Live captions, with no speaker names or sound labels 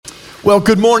Well,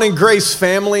 good morning, Grace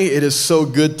family. It is so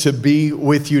good to be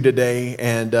with you today.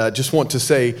 And just want to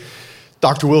say,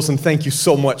 Dr. Wilson, thank you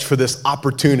so much for this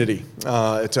opportunity.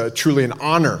 It's truly an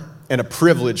honor and a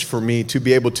privilege for me to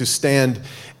be able to stand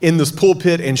in this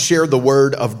pulpit and share the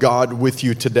word of God with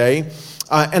you today.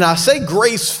 And I say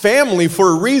Grace family for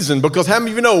a reason, because how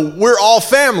many of you know we're all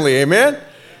family, amen?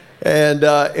 And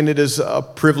it is a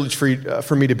privilege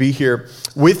for me to be here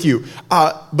with you.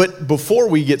 But before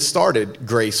we get started,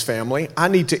 Grace family, I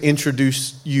need to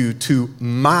introduce you to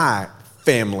my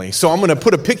family. So I'm going to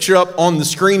put a picture up on the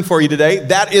screen for you today.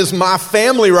 That is my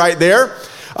family right there.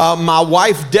 My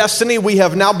wife, Destiny, we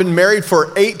have now been married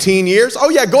for 18 years.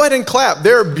 Oh yeah, go ahead and clap.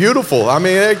 They're beautiful. I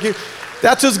mean,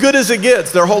 that's as good as it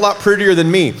gets. They're a whole lot prettier than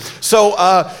me. So,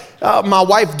 my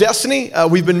wife, Destiny,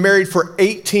 we've been married for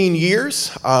 18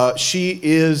 years. She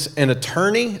is an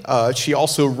attorney. She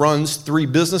also runs 3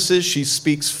 businesses. She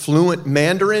speaks fluent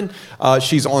Mandarin.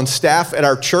 She's on staff at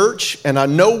our church. And I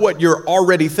know what you're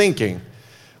already thinking.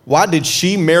 Why did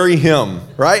she marry him,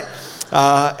 right?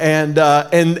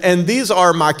 And these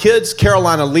are my kids.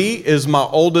 Carolina Lee is my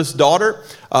oldest daughter.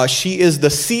 She is the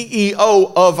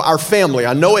CEO of our family.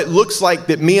 I know it looks like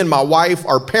that me and my wife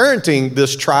are parenting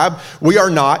this tribe. We are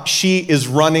not. She is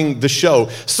running the show.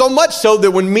 So much so that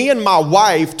when me and my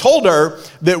wife told her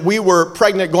that we were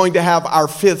pregnant, going to have our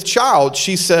 5th child,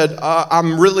 she said,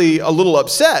 I'm really a little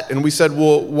upset. And we said,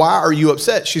 well, why are you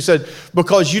upset? She said,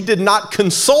 because you did not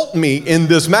consult me in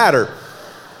this matter.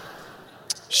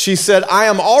 She said, I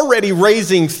am already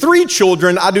raising 3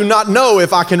 children. I do not know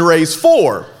if I can raise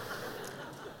 4.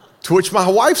 To which my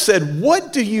wife said,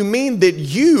 what do you mean that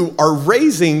you are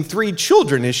raising 3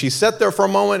 children? And she sat there for a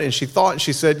moment and she thought, and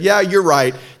she said, yeah, you're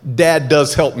right. Dad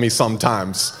does help me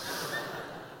sometimes.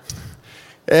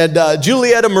 And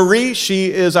Julietta Marie, she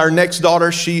is our next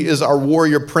daughter. She is our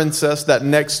warrior princess. That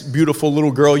next beautiful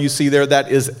little girl you see there,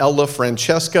 that is Ella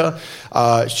Francesca.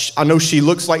 I know she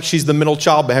looks like she's the middle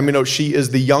child, but how many know she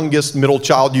is the youngest middle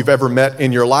child you've ever met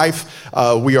in your life?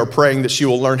 We are praying that she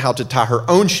will learn how to tie her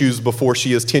own shoes before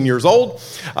she is 10 years old.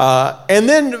 And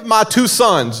then my 2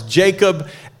 sons, Jacob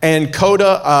and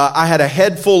Coda. I had a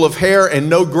head full of hair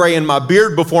and no gray in my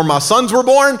beard before my sons were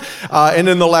born. And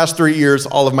in the last 3 years,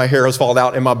 all of my hair has fallen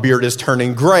out and my beard is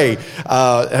turning gray.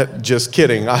 Just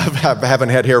kidding. I haven't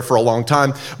had hair for a long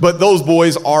time. But those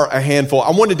boys are a handful.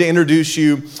 I wanted to introduce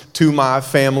you to my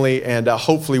family, and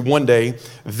hopefully one day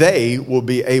they will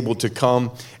be able to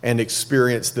come and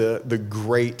experience the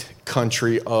great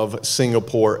country of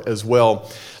Singapore as well.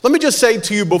 Let me just say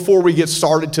to you before we get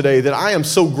started today that I am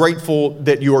so grateful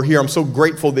that you are here. I'm so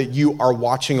grateful that you are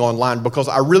watching online, because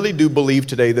I really do believe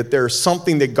today that there is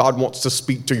something that God wants to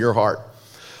speak to your heart.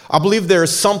 I believe there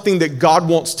is something that God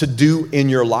wants to do in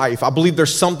your life. I believe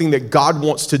there's something that God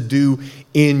wants to do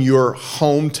in your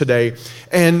home today.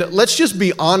 And let's just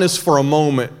be honest for a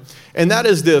moment. And that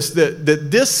is this, that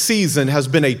this season has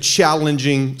been a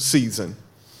challenging season.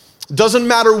 Doesn't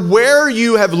matter where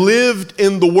you have lived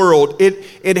in the world,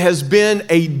 it has been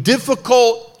a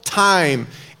difficult time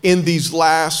in these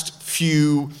last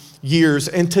few years.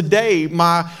 And today,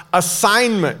 my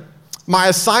assignment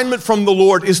from the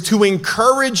Lord is to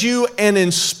encourage you and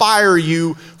inspire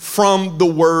you from the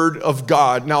Word of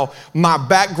God. Now, my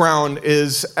background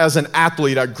is as an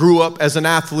athlete. I grew up as an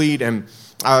athlete, and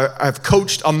I've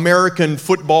coached American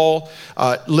football.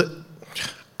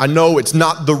 I know it's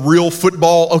not the real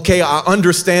football. Okay, I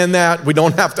understand that. We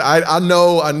don't have to, I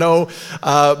know.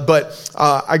 But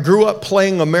I grew up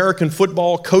playing American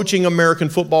football, coaching American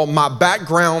football. My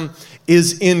background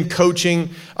is in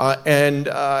coaching. And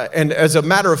as a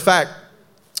matter of fact,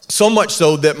 so much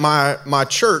so that my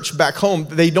church back home,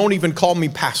 they don't even call me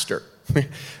pastor.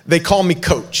 They call me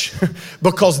coach,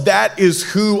 because that is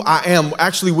who I am.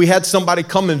 Actually, we had somebody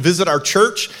come and visit our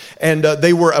church, and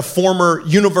they were a former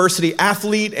university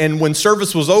athlete. And when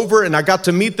service was over and I got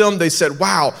to meet them, they said,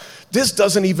 wow, this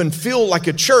doesn't even feel like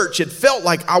a church. It felt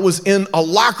like I was in a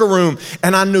locker room.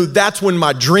 And I knew that's when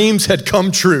my dreams had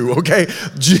come true, okay?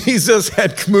 Jesus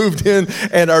had moved in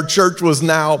and our church was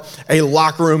now a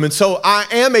locker room. And so I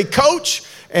am a coach,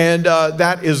 and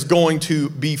that is going to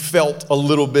be felt a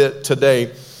little bit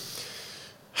today.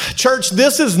 Church,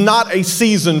 this is not a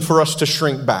season for us to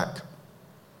shrink back.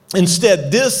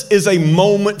 Instead, this is a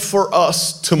moment for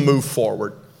us to move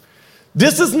forward.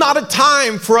 This is not a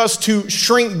time for us to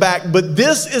shrink back, but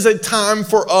this is a time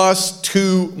for us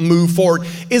to move forward.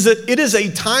 It is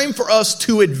a time for us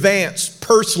to advance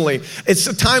personally. It's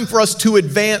a time for us to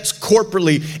advance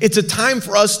corporately. It's a time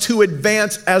for us to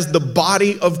advance as the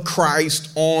body of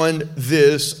Christ on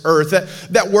this earth.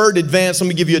 That word advance, let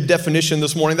me give you a definition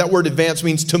this morning. That word advance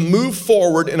means to move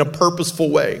forward in a purposeful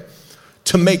way,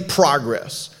 to make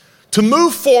progress, to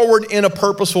move forward in a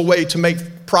purposeful way to make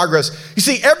progress. You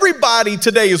see, everybody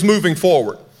today is moving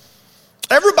forward.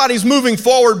 Everybody's moving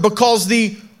forward because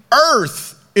the earth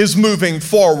is moving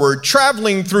forward,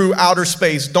 traveling through outer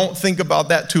space. Don't think about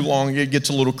that too long. It gets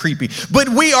a little creepy. But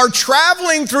we are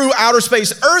traveling through outer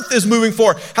space. Earth is moving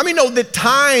forward. How many know that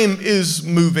time is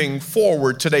moving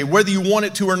forward today? Whether you want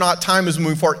it to or not, time is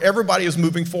moving forward. Everybody is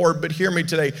moving forward, but hear me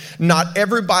today. Not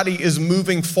everybody is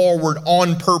moving forward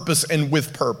on purpose and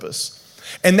with purpose.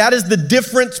 And that is the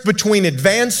difference between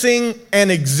advancing and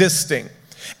existing.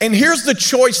 And here's the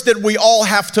choice that we all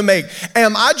have to make.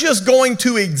 Am I just going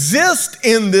to exist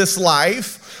in this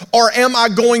life, or am I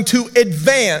going to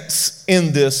advance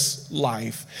in this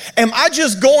life? Am I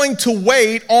just going to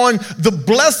wait on the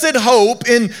blessed hope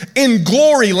in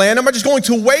glory land? Am I just going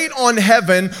to wait on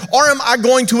heaven, or am I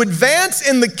going to advance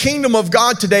in the kingdom of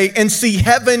God today and see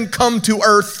heaven come to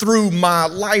earth through my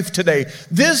life today?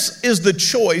 This is the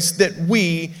choice that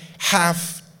we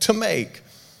have to make.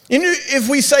 And if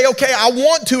we say, okay, I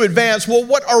want to advance, well,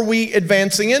 what are we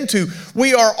advancing into?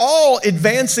 We are all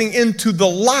advancing into the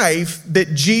life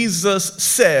that Jesus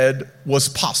said was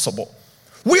possible.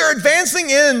 We are advancing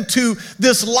into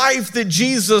this life that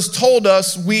Jesus told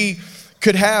us we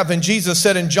could have. And Jesus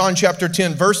said in John chapter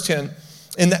 10, verse 10,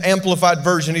 in the Amplified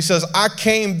Version, he says, I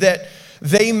came that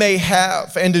they may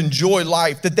have and enjoy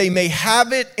life, that they may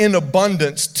have it in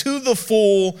abundance to the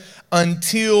full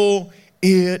until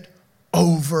it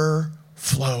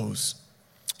overflows.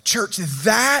 Church,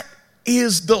 that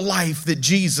is the life that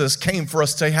Jesus came for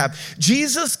us to have.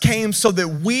 Jesus came so that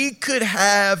we could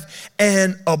have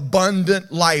an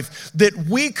abundant life, that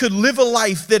we could live a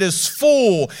life that is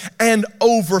full and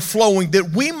overflowing,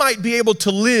 that we might be able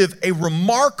to live a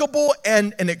remarkable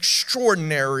and an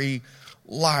extraordinary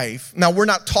life. Now, we're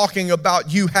not talking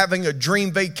about you having a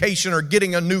dream vacation or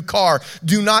getting a new car.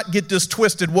 Do not get this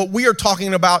twisted. What we are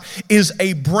talking about is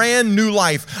a brand new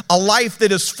life, a life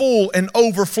that is full and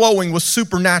overflowing with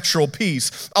supernatural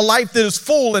peace, a life that is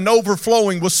full and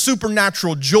overflowing with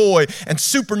supernatural joy and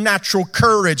supernatural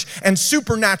courage and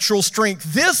supernatural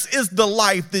strength. This is the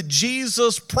life that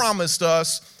Jesus promised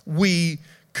us we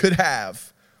could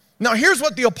have. Now, here's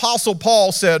what the Apostle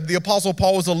Paul said. The Apostle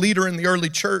Paul was a leader in the early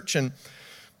church, and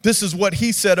this is what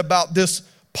he said about this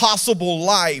possible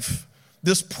life,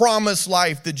 this promised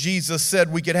life that Jesus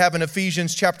said we could have in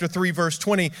Ephesians chapter 3, verse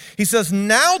 20. He says,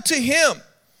 now to him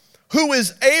who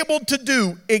is able to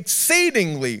do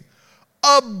exceedingly,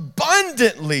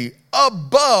 abundantly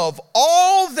above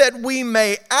all that we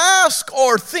may ask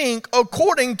or think,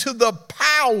 according to the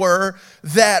power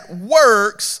that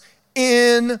works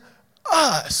in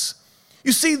us.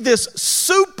 You see, this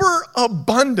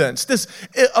superabundance, this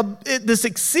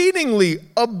exceedingly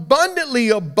abundantly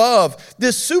above,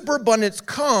 this superabundance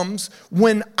comes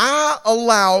when I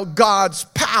allow God's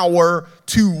power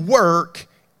to work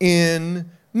in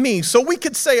me. So we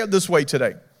could say it this way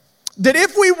today, that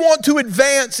if we want to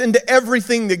advance into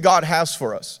everything that God has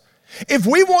for us, if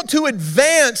we want to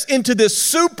advance into this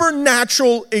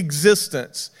supernatural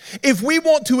existence, if we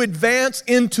want to advance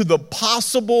into the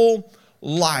possible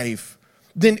life,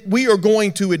 then we are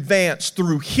going to advance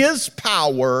through His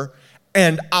power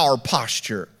and our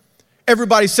posture.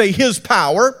 Everybody say His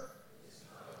power.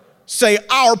 Say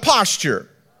our posture.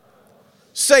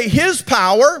 Say His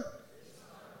power.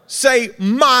 Say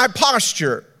my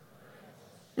posture.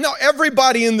 Now,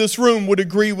 everybody in this room would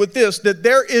agree with this, that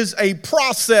there is a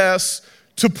process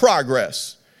to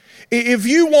progress. If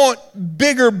you want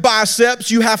bigger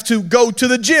biceps, you have to go to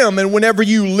the gym. And whenever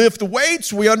you lift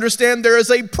weights, we understand there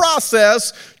is a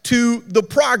process to the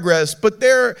progress. But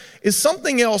there is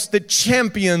something else that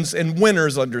champions and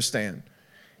winners understand.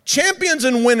 Champions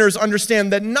and winners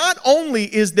understand that not only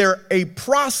is there a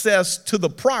process to the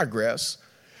progress,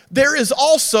 there is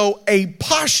also a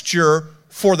posture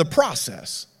for the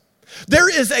process. There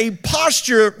is a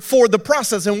posture for the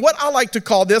process. And what I like to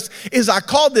call this is I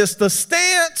call this the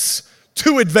stance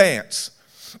to advance.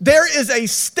 There is a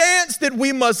stance that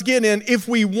we must get in if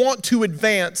we want to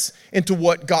advance into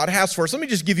what God has for us. Let me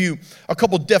just give you a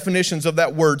couple definitions of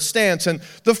that word stance. And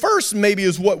the first maybe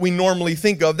is what we normally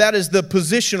think of. That is the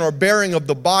position or bearing of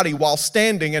the body while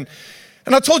standing. And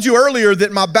I told you earlier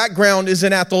that my background is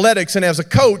in athletics and as a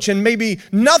coach, and maybe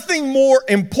nothing more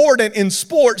important in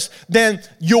sports than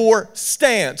your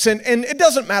stance. And it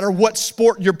doesn't matter what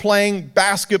sport you're playing,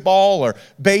 basketball or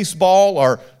baseball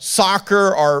or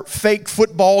soccer or fake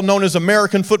football known as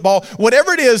American football,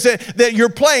 whatever it is that you're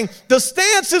playing, the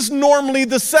stance is normally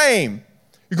the same.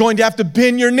 You're going to have to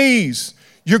bend your knees.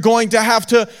 You're going to have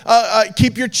to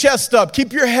keep your chest up,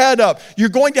 keep your head up. You're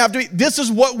going to have to, this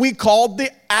is what we call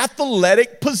the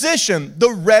athletic position,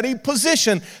 the ready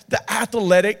position, the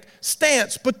athletic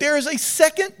stance. But there is a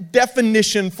second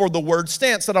definition for the word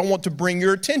stance that I want to bring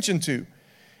your attention to.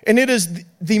 And it is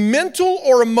the mental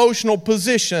or emotional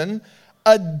position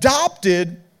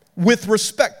adopted with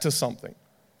respect to something.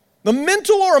 The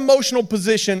mental or emotional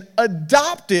position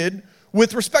adopted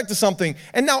with respect to something.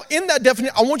 And now in that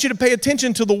definition, I want you to pay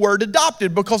attention to the word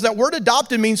adopted, because that word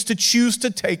adopted means to choose to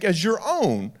take as your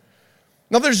own.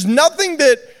 Now there's nothing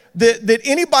that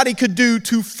anybody could do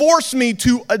to force me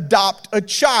to adopt a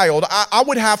child. I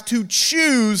would have to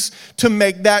choose to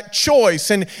make that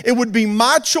choice. And it would be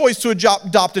my choice to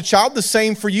adopt a child. The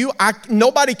same for you.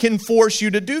 Nobody can force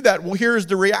you to do that. Well, here's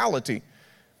the reality.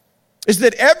 Is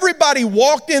that everybody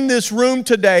walked in this room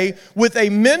today with a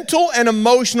mental and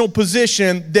emotional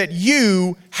position that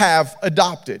you have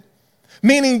adopted.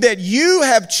 Meaning that you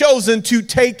have chosen to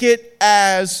take it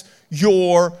as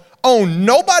your own.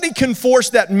 Nobody can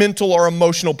force that mental or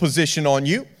emotional position on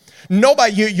you.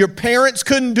 Nobody, your parents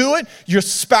couldn't do it. Your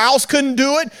spouse couldn't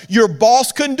do it. Your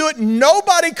boss couldn't do it.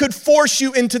 Nobody could force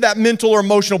you into that mental or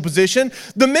emotional position.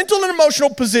 The mental and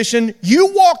emotional position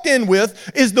you walked in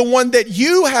with is the one that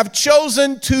you have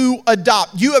chosen to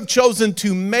adopt. You have chosen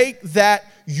to make that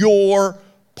your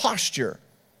posture.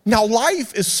 Now,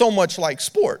 life is so much like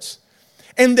sports,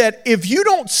 and that if you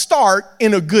don't start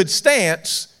in a good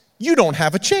stance, you don't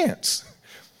have a chance.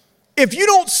 If you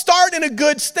don't start in a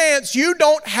good stance, you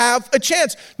don't have a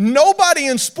chance. Nobody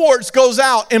in sports goes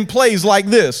out and plays like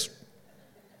this.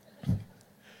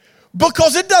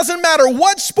 Because it doesn't matter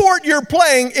what sport you're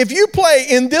playing, if you play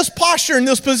in this posture, in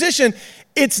this position,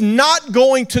 it's not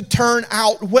going to turn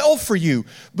out well for you.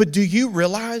 But do you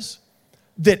realize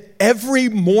that every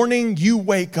morning you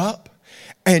wake up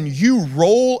and you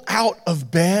roll out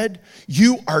of bed,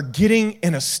 you are getting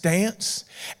in a stance?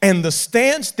 And the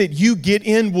stance that you get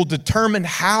in will determine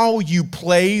how you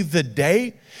play the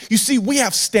day. You see, we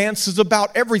have stances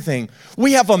about everything.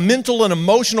 We have a mental and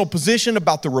emotional position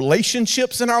about the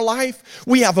relationships in our life.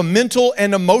 We have a mental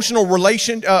and emotional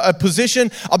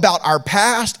position about our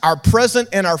past, our present,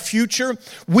 and our future.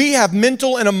 We have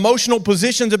mental and emotional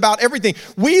positions about everything.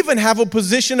 We even have a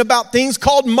position about things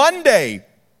called Monday.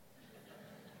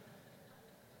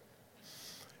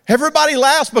 Everybody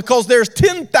laughs because there's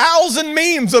 10,000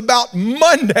 memes about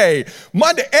Monday.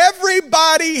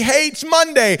 Everybody hates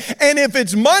Monday. And if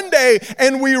it's Monday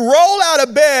and we roll out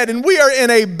of bed and we are in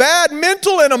a bad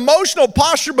mental and emotional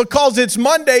posture because it's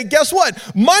Monday, guess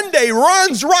what? Monday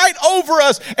runs right over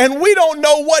us and we don't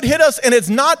know what hit us, and it's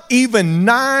not even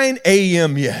 9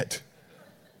 a.m. yet.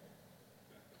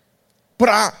 But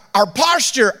our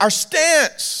posture, our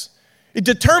stance, it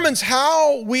determines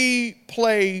how we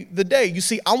play the day. You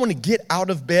see, I want to get out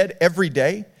of bed every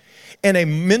day in a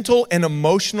mental and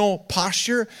emotional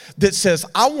posture that says,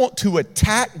 I want to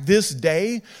attack this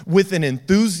day with an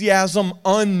enthusiasm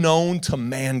unknown to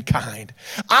mankind.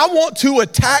 I want to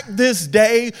attack this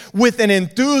day with an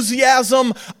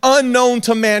enthusiasm unknown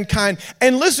to mankind.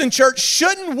 And listen, church,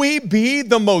 shouldn't we be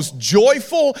the most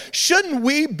joyful? Shouldn't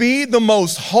we be the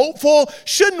most hopeful?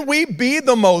 Shouldn't we be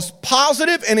the most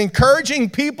positive and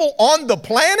encouraging people on the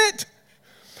planet?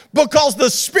 Because the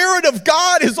Spirit of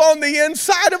God is on the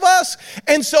inside of us.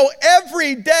 And so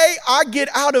every day I get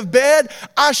out of bed,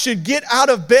 I should get out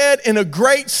of bed in a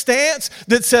great stance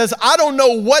that says, I don't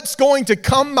know what's going to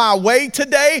come my way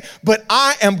today, but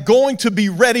I am going to be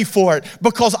ready for it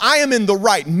because I am in the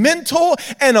right mental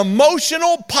and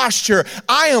emotional posture.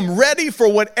 I am ready for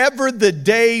whatever the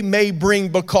day may bring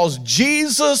because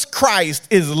Jesus Christ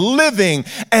is living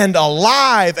and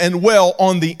alive and well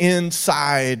on the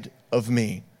inside of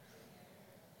me.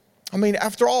 I mean,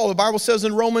 after all, the Bible says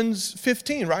in Romans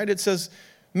 15, right? It says,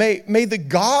 may the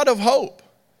God of hope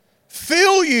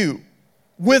fill you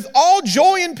with all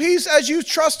joy and peace as you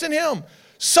trust in him,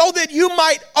 so that you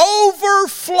might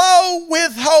overflow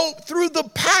with hope through the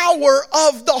power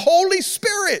of the Holy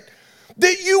Spirit.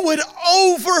 That you would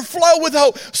overflow with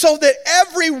hope so that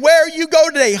everywhere you go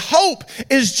today, hope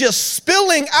is just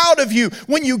spilling out of you.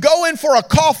 When you go in for a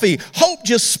coffee, hope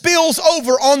just spills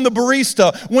over on the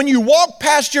barista. When you walk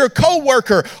past your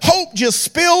coworker, hope just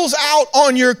spills out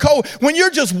on your When you're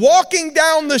just walking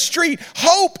down the street,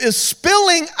 hope is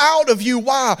spilling out of you.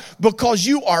 Why? Because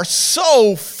you are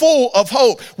so full of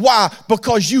hope. Why?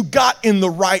 Because you got in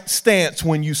the right stance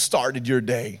when you started your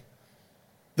day.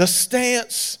 The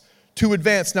stance to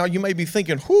advance. Now you may be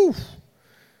thinking,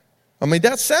 I mean,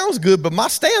 that sounds good, but my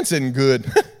stance isn't good.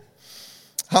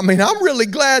 I mean, I'm really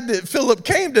glad that Philip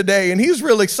came today and he's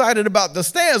really excited about the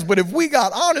stance. But if we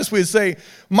got honest, we'd say,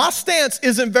 my stance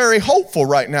isn't very hopeful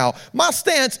right now. My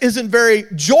stance isn't very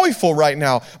joyful right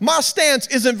now. My stance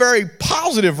isn't very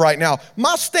positive right now.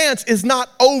 My stance is not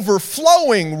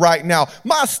overflowing right now.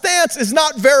 My stance is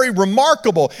not very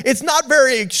remarkable. It's not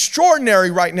very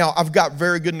extraordinary right now. I've got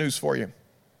very good news for you.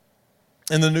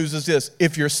 And the news is this: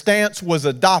 if your stance was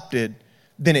adopted,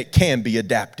 then it can be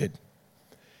adapted.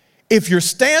 If your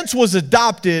stance was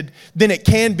adopted, then it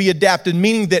can be adapted,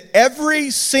 meaning that every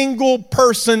single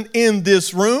person in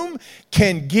this room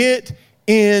can get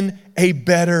in a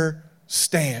better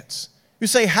stance. You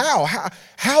say, how?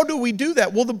 How do we do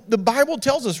that? Well, the Bible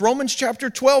tells us, Romans chapter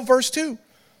 12, verse 2. It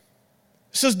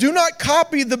says, do not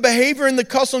copy the behavior and the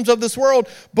customs of this world,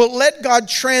 but let God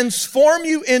transform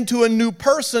you into a new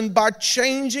person by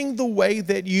changing the way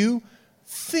that you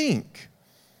think.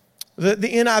 The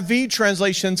NIV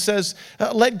translation says,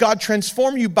 let God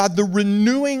transform you by the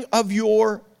renewing of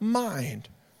your mind.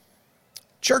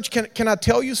 Church, can I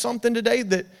tell you something today?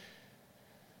 That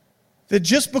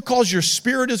just because your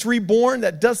spirit is reborn,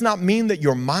 that does not mean that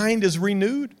your mind is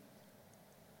renewed.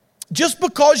 Just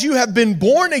because you have been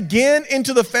born again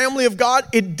into the family of God,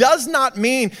 it does not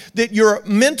mean that your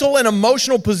mental and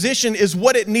emotional position is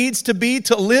what it needs to be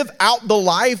to live out the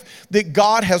life that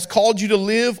God has called you to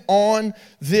live on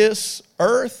this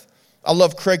earth. I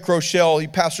love Craig Rochelle. He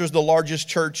pastors the largest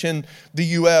church in the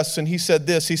U.S., and he said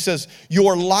this. He says,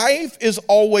 your life is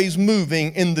always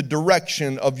moving in the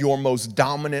direction of your most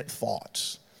dominant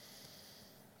thoughts.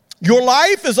 Your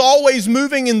life is always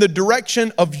moving in the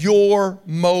direction of your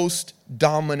most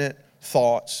dominant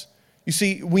thoughts. You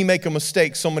see, we make a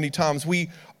mistake so many times. We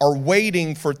are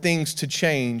waiting for things to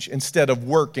change instead of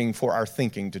working for our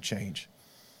thinking to change.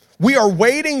 We are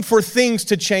waiting for things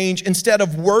to change instead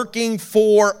of working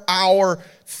for our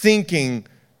thinking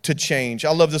to change.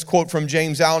 I love this quote from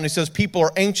James Allen. He says, people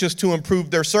are anxious to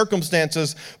improve their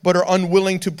circumstances, but are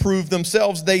unwilling to prove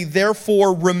themselves. They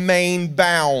therefore remain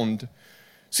bound.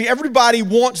 See, everybody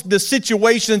wants the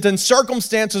situations and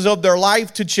circumstances of their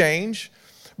life to change,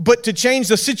 but to change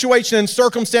the situation and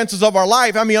circumstances of our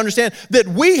life, I mean, understand that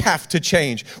we have to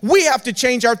change. We have to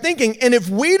change our thinking. And if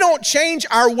we don't change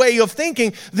our way of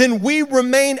thinking, then we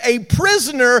remain a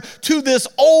prisoner to this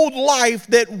old life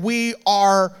that we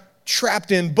are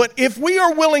trapped in. But if we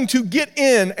are willing to get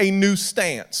in a new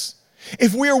stance,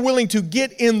 if we are willing to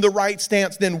get in the right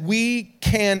stance, then we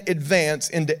can advance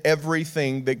into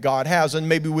everything that God has. And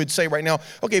maybe we'd say right now,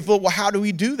 okay, Phil, well, how do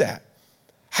we do that?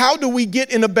 How do we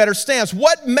get in a better stance?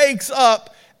 What makes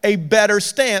up a better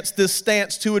stance, this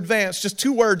stance to advance? Just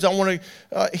two words I want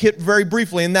to hit very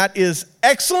briefly, and that is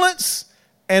excellence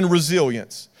and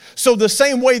resilience. So the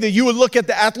same way that you would look at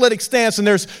the athletic stance and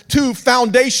there's two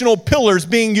foundational pillars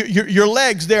being your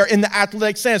legs there in the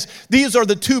athletic stance. These are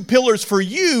the two pillars for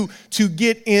you to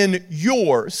get in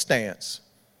your stance.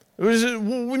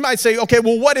 We might say, okay,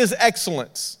 well, what is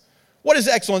excellence? What is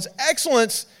excellence?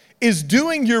 Excellence is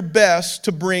doing your best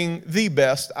to bring the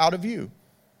best out of you.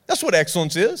 That's what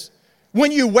excellence is.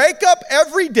 When you wake up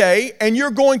every day and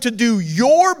you're going to do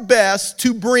your best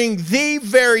to bring the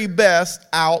very best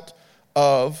out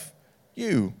of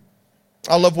you.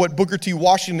 I love what Booker T.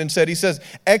 Washington said. He says,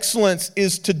 excellence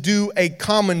is to do a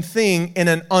common thing in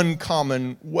an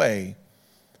uncommon way.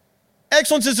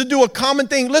 Excellence is to do a common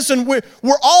thing. Listen, we're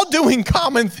all doing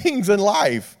common things in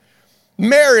life.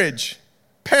 Marriage,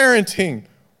 parenting,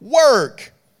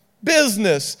 work,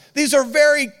 business. These are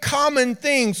very common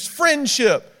things.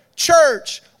 Friendship,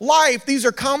 church, life. These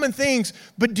are common things.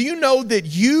 But do you know that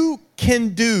you can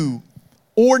do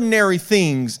ordinary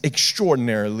things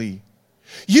extraordinarily?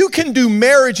 You can do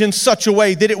marriage in such a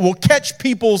way that it will catch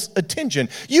people's attention.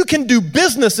 You can do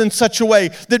business in such a way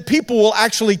that people will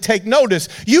actually take notice.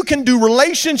 You can do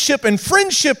relationship and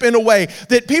friendship in a way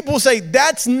that people say,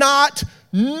 that's not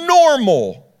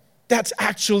normal. That's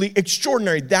actually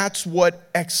extraordinary. That's what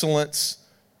excellence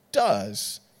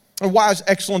does. And why is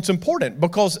excellence important?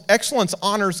 Because excellence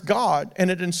honors God and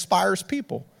it inspires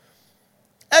people.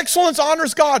 Excellence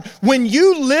honors God. When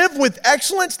you live with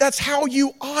excellence, that's how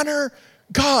you honor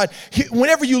God.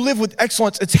 Whenever you live with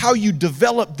excellence, it's how you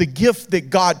develop the gift that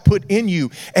God put in you.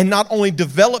 And not only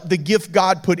develop the gift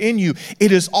God put in you,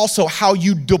 it is also how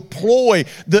you deploy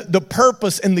the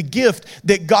purpose and the gift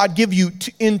that God give you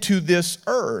into this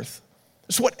earth.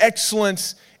 It's what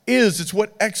excellence is. It's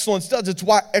what excellence does. It's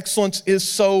why excellence is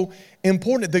so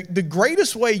important. The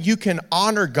greatest way you can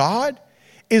honor God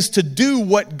is to do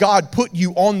what God put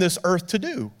you on this earth to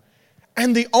do.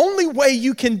 And the only way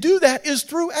you can do that is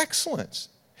through excellence.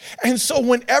 And so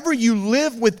whenever you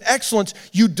live with excellence,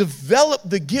 you develop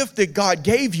the gift that God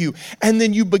gave you, and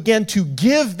then you begin to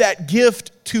give that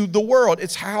gift to the world.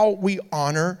 It's how we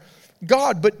honor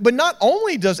God. But not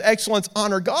only does excellence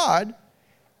honor God,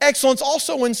 excellence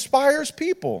also inspires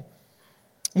people.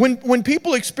 When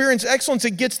people experience excellence,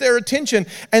 it gets their attention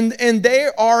and they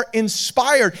are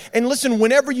inspired. And listen,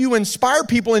 whenever you inspired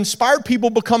people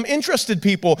become interested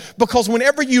people, because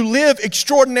whenever you live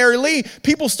extraordinarily,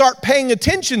 people start paying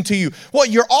attention to you. Well,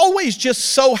 you're always just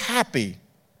so happy.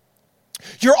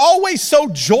 You're always so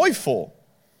joyful.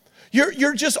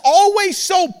 You're just always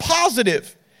so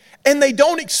positive. And they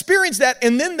don't experience that,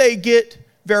 and then they get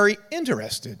very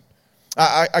interested.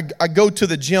 I go to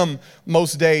the gym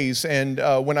most days, and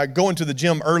when I go into the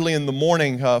gym early in the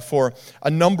morning for a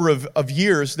number of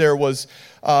years, there was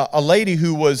a lady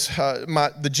who was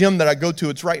the gym that I go to.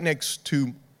 It's right next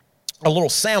to a little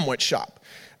sandwich shop.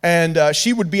 And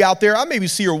she would be out there. I maybe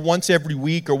see her once every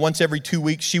week or once every 2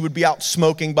 weeks. She would be out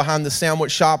smoking behind the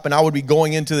sandwich shop, and I would be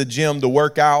going into the gym to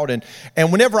work out. And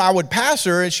whenever I would pass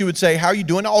her, she would say, "How are you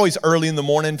doing?" Always early in the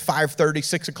morning, 5:30,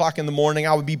 6 o'clock in the morning,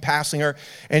 I would be passing her.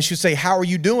 And she'd say, "How are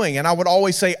you doing?" And I would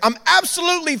always say, "I'm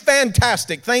absolutely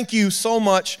fantastic. Thank you so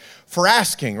much for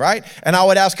asking," right? And I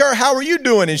would ask her, "How are you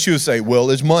doing?" And she would say, "Well,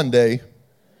 it's Monday."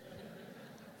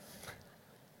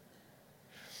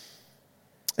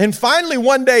 And finally,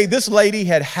 one day, this lady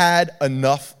had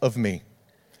enough of me.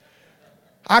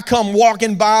 I come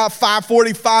walking by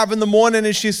 5:45 in the morning,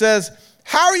 and she says,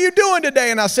 "How are you doing today?"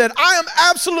 And I said, "I am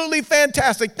absolutely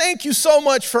fantastic. Thank you so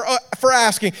much for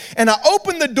asking." And I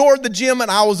opened the door of the gym, and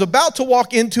I was about to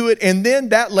walk into it, and then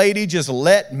that lady just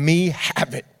let me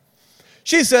have it.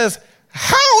 She says,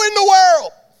 "How in the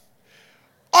world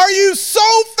are you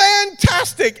so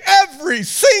fantastic every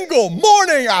single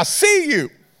morning I see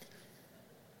you?"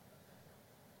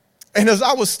 And as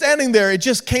I was standing there, it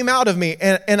just came out of me.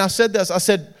 And I said this. I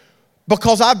said,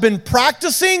 "Because I've been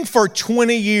practicing for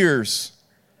 20 years.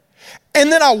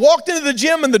 And then I walked into the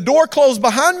gym and the door closed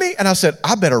behind me. And I said,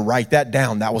 I better write that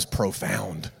down. That was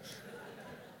profound."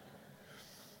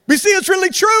 You see, it's really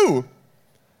true.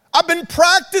 I've been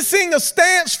practicing a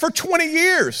stance for 20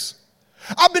 years.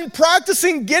 I've been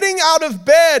practicing getting out of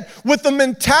bed with a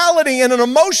mentality and an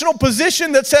emotional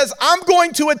position that says, I'm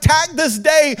going to attack this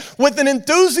day with an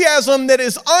enthusiasm that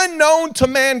is unknown to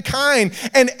mankind.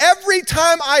 And every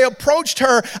time I approached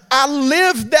her, I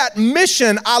lived that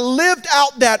mission. I lived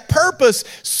out that purpose,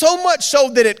 so much so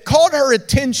that it caught her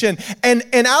attention. And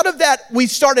out of that, we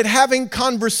started having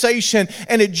conversation.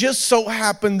 And it just so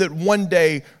happened that one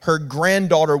day her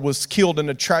granddaughter was killed in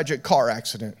a tragic car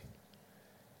accident.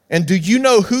 And do you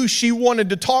know who she wanted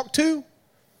to talk to?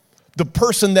 The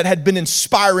person that had been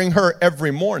inspiring her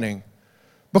every morning,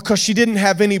 because she didn't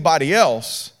have anybody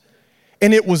else.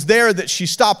 And it was there that she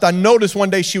stopped. I noticed one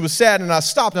day she was sad, and I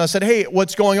stopped and I said, "Hey,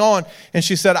 what's going on?" And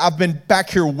she said, "I've been back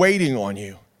here waiting on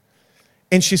you."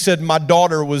 And she said, my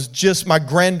granddaughter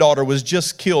was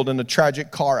just killed in a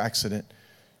tragic car accident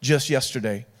just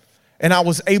yesterday. And I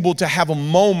was able to have a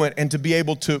moment and to be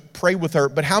able to pray with her.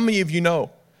 But how many of you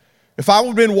know, if I would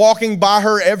have been walking by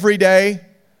her every day,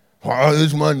 "Oh,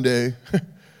 it's Monday.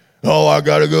 Oh, I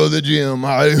got to go to the gym."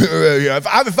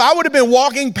 If I would have been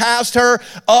walking past her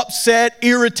upset,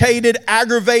 irritated,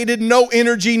 aggravated, no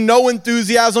energy, no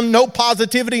enthusiasm, no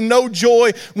positivity, no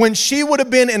joy, when she would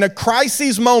have been in a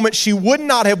crisis moment, she would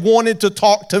not have wanted to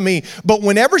talk to me. But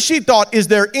whenever she thought, is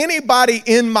there anybody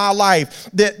in my life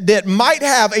that might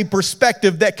have a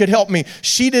perspective that could help me?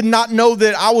 She did not know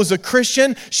that I was a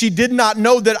Christian. She did not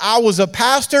know that I was a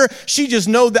pastor. She just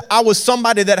knew that I was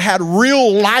somebody that had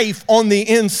real life on the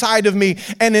inside of me.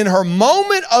 And in her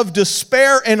moment of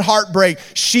despair and heartbreak,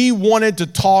 she wanted to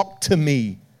talk to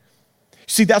me.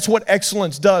 See, that's what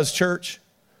excellence does, church.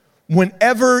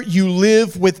 Whenever you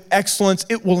live with excellence,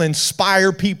 it will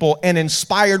inspire people, and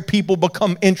inspired people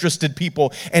become interested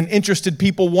people, and interested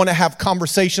people want to have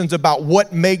conversations about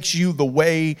what makes you the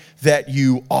way that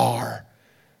you are.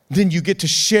 Then you get to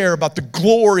share about the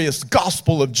glorious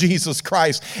gospel of Jesus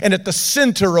Christ. And at the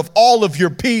center of all of your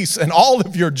peace and all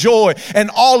of your joy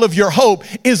and all of your hope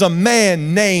is a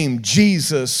man named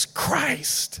Jesus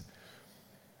Christ.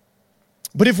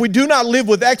 But if we do not live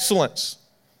with excellence,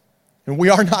 and we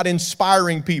are not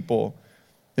inspiring people,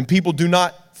 and people do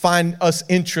not find us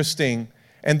interesting,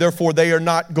 and therefore they are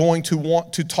not going to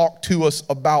want to talk to us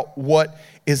about what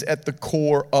is at the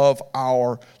core of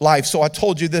our life. So I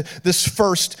told you that this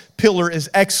first pillar is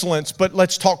excellence, but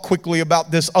let's talk quickly about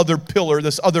this other pillar,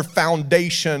 this other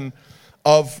foundation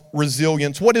of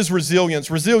resilience. What is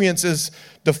resilience? Resilience is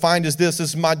defined as this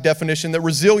is my definition, that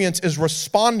resilience is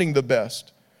responding the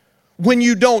best when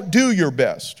you don't do your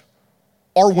best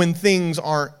or when things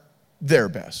aren't their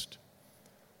best.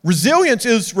 Resilience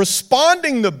is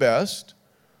responding the best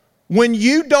when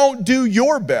you don't do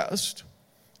your best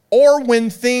or when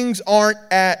things aren't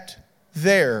at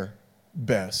their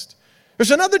best.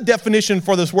 There's another definition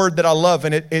for this word that I love,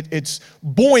 and it's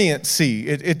buoyancy.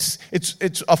 It's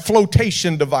a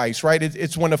flotation device, right?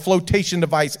 It's when a flotation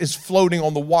device is floating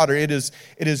on the water. It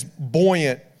is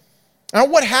buoyant. Now,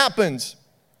 what happens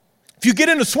if you get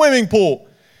in a swimming pool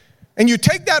and you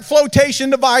take that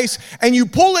flotation device and you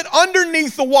pull it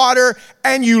underneath the water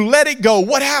and you let it go?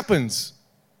 What happens?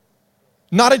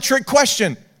 Not a trick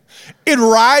question. It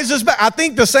rises back. I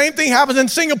think the same thing happens in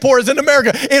Singapore as in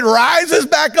America. It rises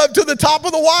back up to the top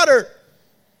of the water.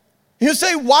 You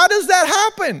say, why does that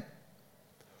happen?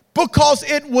 Because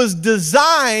it was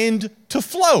designed to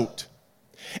float.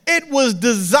 It was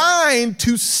designed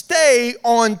to stay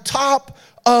on top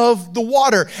of the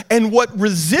water. And what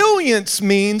resilience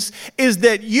means is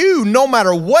that you, no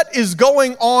matter what is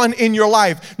going on in your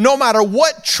life, no matter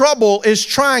what trouble is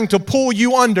trying to pull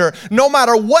you under, no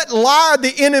matter what lie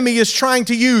the enemy is trying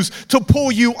to use to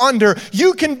pull you under,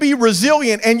 you can be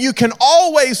resilient and you can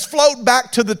always float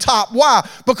back to the top. Why?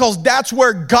 Because that's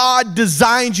where God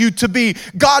designed you to be.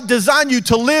 God designed you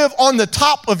to live on the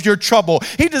top of your trouble.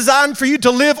 He designed for you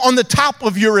to live on the top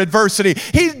of your adversity.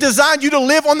 He designed you to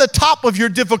live on the top of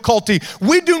your difficulty.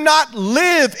 We do not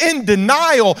live in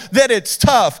denial that it's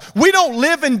tough. We don't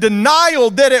live in denial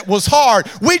that it was hard.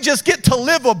 We just get to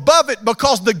live above it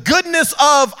because the goodness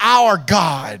of our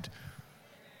God.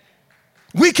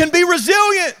 We can be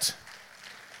resilient.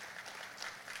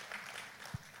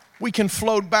 We can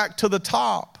float back to the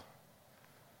top.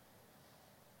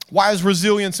 Why is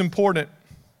resilience important?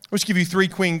 Let's give you three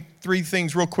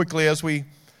things real quickly as we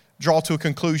draw to a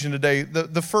conclusion today.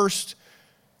 The first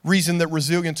reason that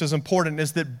resilience is important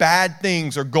is that bad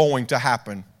things are going to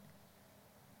happen.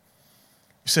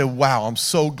 You say, wow, I'm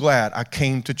so glad I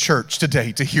came to church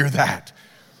today to hear that.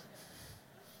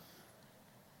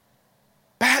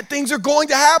 Bad things are going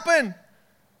to happen.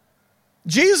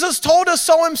 Jesus told us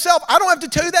so himself. I don't have to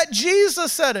tell you that.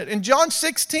 Jesus said it in John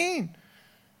 16.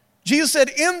 Jesus said,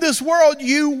 in this world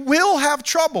you will have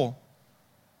trouble.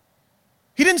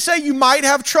 He didn't say you might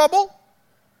have trouble.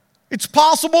 It's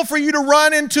possible for you to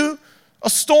run into a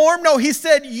storm. No, he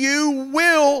said you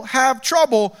will have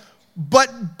trouble,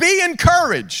 but be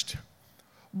encouraged.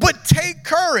 But take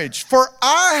courage, for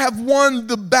I have won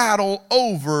the battle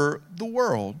over the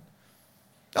world.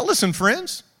 Now listen,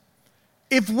 friends,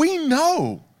 if we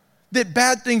know that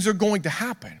bad things are going to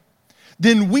happen,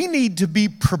 then we need to be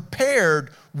prepared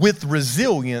with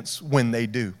resilience when they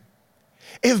do.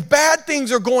 If bad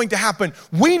things are going to happen,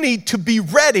 we need to be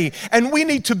ready and we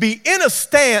need to be in a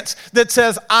stance that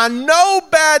says, I know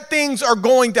bad things are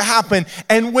going to happen,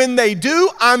 and when they do,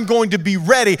 I'm going to be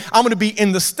ready. I'm going to be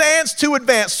in the stance to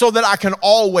advance so that I can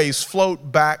always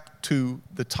float back to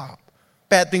the top.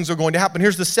 Bad things are going to happen.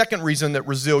 Here's the second reason that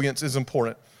resilience is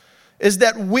important, is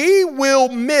that we will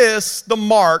miss the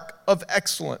mark of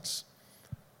excellence.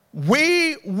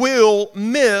 We will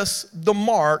miss the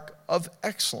mark of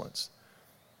excellence.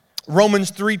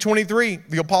 Romans 3:23,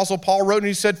 the Apostle Paul wrote, and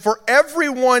he said, for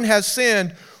everyone has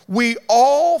sinned. We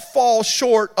all fall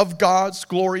short of God's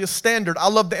glorious standard. I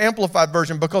love the Amplified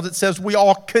version because it says we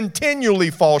all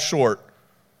continually fall short.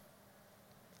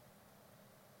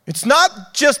 It's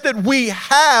not just that we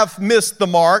have missed the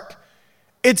mark.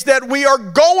 It's that we are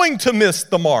going to miss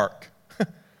the mark.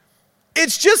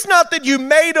 It's just not that you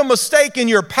made a mistake in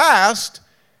your past.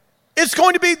 It's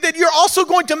going to be that you're also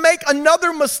going to make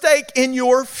another mistake in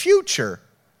your future.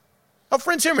 Now,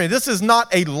 friends, hear me. This is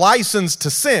not a license to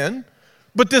sin,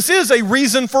 but this is a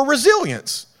reason for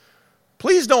resilience.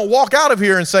 Please don't walk out of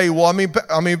here and say, well, I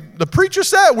mean, the preacher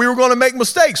said we were going to make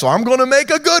mistakes, so I'm going to make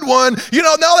a good one.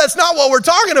 No, that's not what we're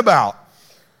talking about.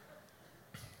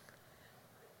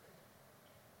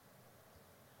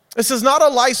 This is not a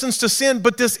license to sin,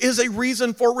 but this is a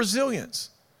reason for resilience.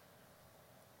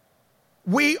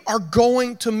 We are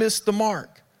going to miss the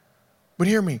mark. But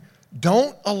hear me,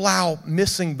 don't allow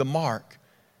missing the mark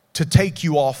to take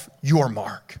you off your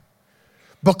mark.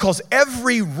 Because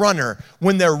every runner,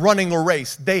 when they're running a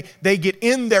race, they get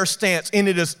in their stance, and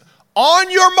it is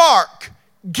on your mark,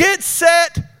 get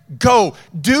set, go.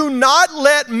 Do not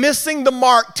let missing the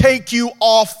mark take you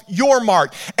off your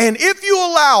mark. And if you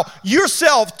allow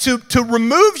yourself to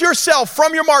remove yourself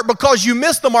from your mark because you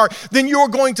missed the mark, then you're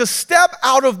going to step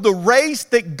out of the race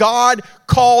that God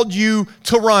called you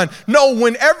to run. No,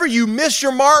 whenever you miss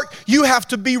your mark, you have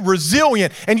to be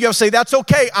resilient. And you have to say, that's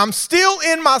okay. I'm still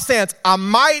in my stance. I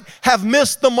might have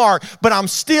missed the mark, but I'm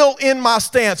still in my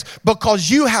stance, because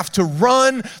you have to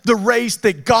run the race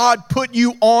that God put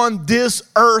you on this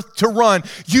earth to run.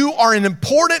 You are an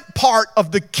important part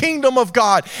of the kingdom of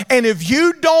God. And if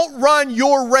you don't run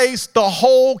your race, the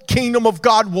whole kingdom of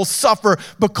God will suffer,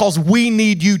 because we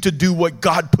need you to do what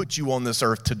God put you on this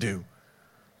earth to do.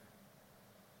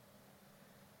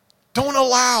 Don't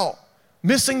allow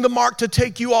missing the mark to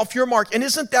take you off your mark. And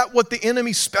isn't that what the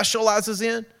enemy specializes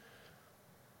in?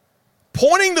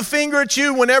 Pointing the finger at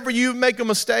you whenever you make a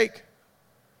mistake.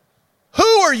 Who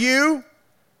are you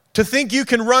to think you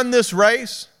can run this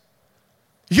race?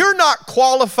 You're not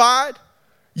qualified.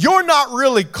 You're not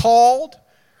really called.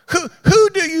 Who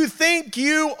do you think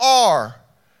you are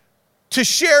to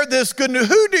share this good news?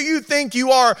 Who do you think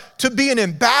you are to be an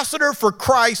ambassador for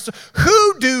Christ?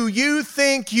 Who do you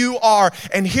think you are?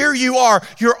 And here you are,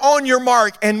 you're on your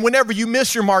mark, and whenever you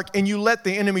miss your mark and you let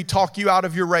the enemy talk you out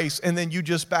of your race, and then you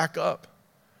just back up.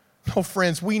 No,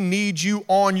 friends, we need you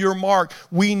on your mark.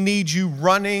 We need you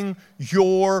running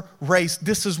your race.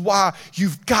 This is why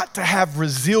you've got to have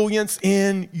resilience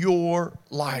in your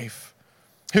life.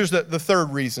 Here's the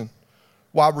third reason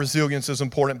why resilience is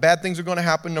important. Bad things are going to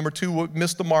happen. Number two, we'll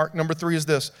miss the mark. Number three is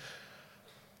this: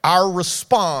 our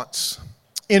response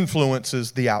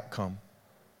influences the outcome.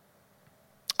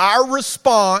 Our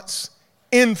response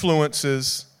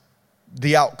influences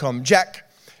the outcome.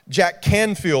 Jack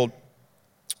Canfield,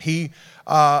 he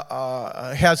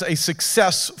has a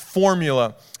success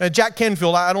formula. Jack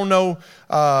Canfield, I don't know,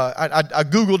 I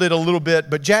Googled it a little bit,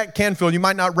 but Jack Canfield, you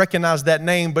might not recognize that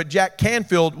name, but Jack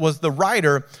Canfield was the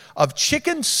writer of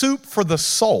Chicken Soup for the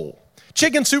Soul.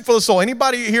 Chicken Soup for the Soul.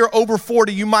 Anybody here over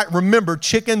 40, you might remember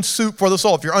Chicken Soup for the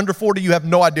Soul. If you're under 40, you have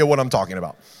no idea what I'm talking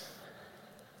about.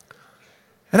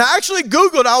 And I actually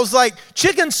Googled, I was like,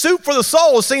 Chicken Soup for the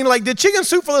Soul. It seemed like, did Chicken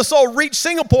Soup for the Soul reach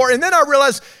Singapore? And then I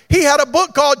realized he had a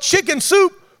book called Chicken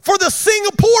Soup for the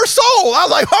Singapore Soul. I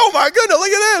was like, oh my goodness, look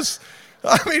at this.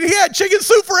 I mean, he had chicken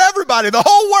soup for everybody, the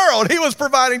whole world. He was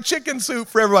providing chicken soup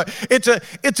for everybody.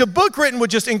 It's a book written with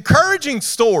just encouraging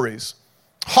stories,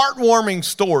 heartwarming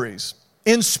stories,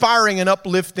 inspiring and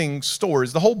uplifting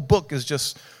stories. The whole book is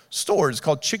just stories,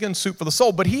 called Chicken Soup for the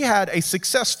Soul. But he had a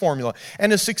success formula.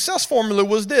 And his success formula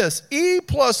was this: E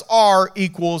plus R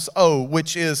equals O,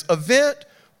 which is event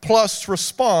plus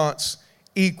response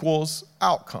equals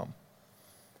outcome.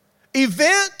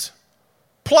 Event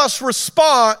plus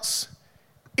response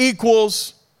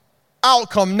equals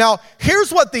outcome. Now,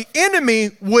 here's what the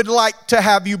enemy would like to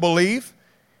have you believe.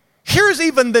 Here's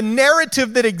even the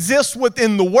narrative that exists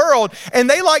within the world, and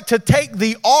they like to take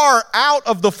the R out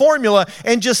of the formula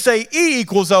and just say E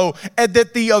equals O, and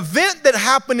that the event that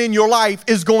happened in your life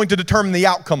is going to determine the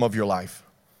outcome of your life.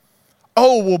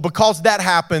 Oh, well, because that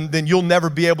happened, then you'll never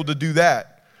be able to do that.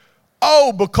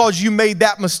 Oh, because you made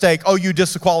that mistake. Oh, you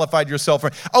disqualified yourself.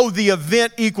 Oh, the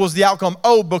event equals the outcome.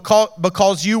 Oh,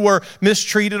 because you were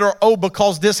mistreated, or oh,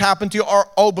 because this happened to you, or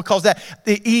oh, because that.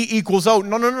 The E equals O.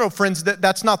 No, friends,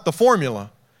 that's not the formula.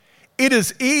 It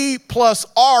is E plus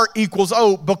R equals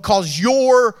O, because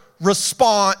your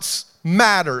response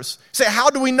matters. Say,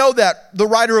 how do we know that? The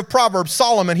writer of Proverbs,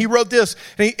 Solomon, he wrote this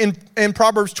in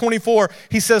Proverbs 24.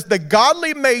 He says, the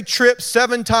godly may trip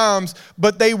 7 times,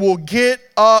 but they will get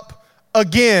up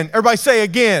again. Everybody say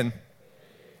again.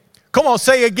 Come on,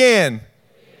 say again.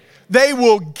 They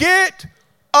will get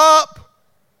up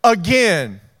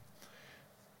again.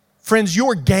 Friends,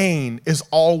 your gain is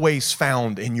always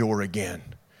found in your again.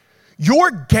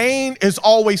 Your gain is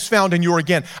always found in your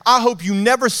again. I hope you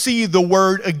never see the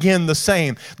word again the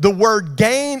same. The word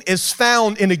gain is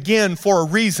found in again for a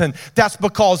reason. That's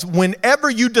because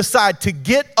whenever you decide to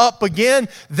get up again,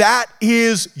 that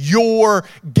is your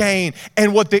gain.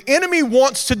 And what the enemy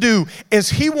wants to do is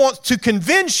he wants to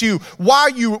convince you while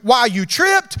you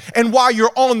tripped and while you're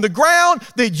on the ground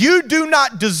that you do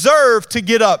not deserve to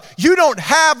get up. You don't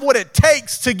have what it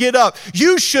takes to get up.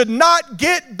 You should not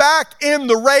get back in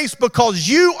the race because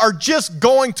you are just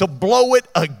going to blow it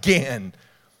again.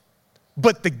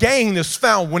 But the gain is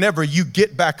found whenever you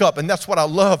get back up. And that's what I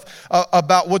love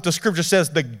about what the scripture says.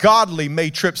 The godly may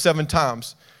trip 7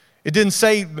 times. It didn't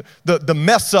say the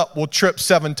mess up will trip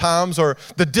 7 times, or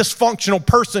the dysfunctional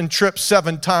person trips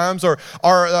 7 times, or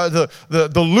the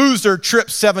loser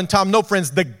trips 7 times. No,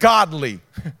 friends, the godly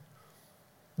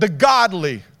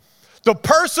The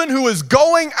person who is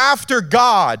going after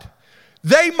God,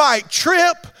 they might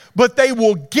trip, but they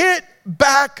will get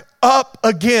back up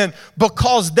again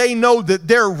because they know that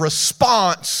their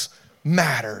response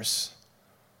matters.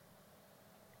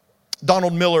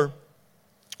 Donald Miller,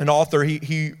 an author,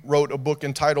 he wrote a book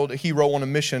entitled A Hero on a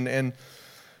Mission, and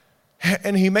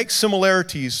he makes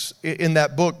similarities in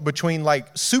that book between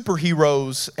like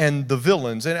superheroes and the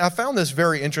villains. And I found this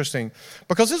very interesting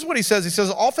because this is what he says. He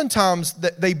says oftentimes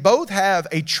that they both have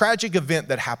a tragic event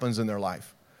that happens in their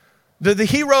life. The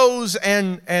heroes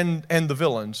and the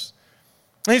villains.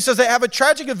 And he says they have a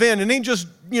tragic event, and he just,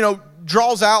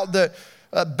 draws out the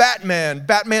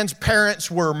Batman's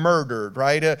parents were murdered,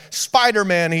 right?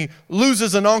 Spider-Man, he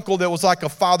loses an uncle that was like a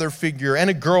father figure and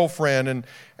a girlfriend. And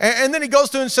then he goes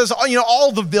through and says,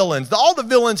 all the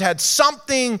villains had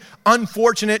something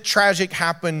unfortunate, tragic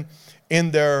happen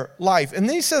in their life. And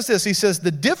then he says this, he says,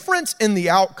 the difference in the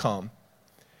outcome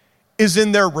is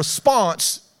in their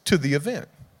response to the event.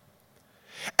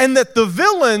 And that the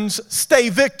villains stay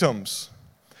victims.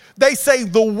 They say,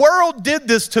 the world did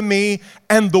this to me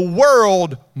and the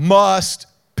world must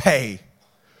pay.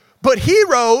 But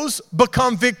heroes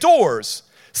become victors,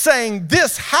 saying,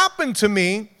 this happened to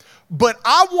me, but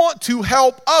I want to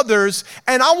help others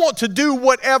and I want to do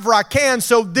whatever I can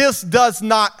so this does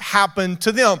not happen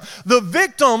to them. The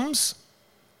villains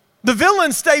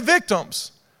stay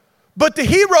victims, but the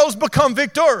heroes become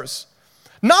victors.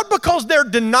 Not because they're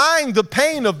denying the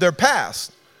pain of their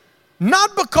past.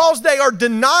 Not because they are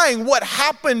denying what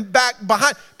happened back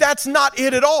behind. That's not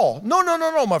it at all. No,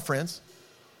 my friends.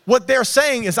 What they're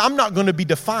saying is, I'm not going to be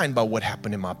defined by what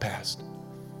happened in my past.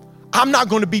 I'm not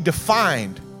going to be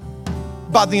defined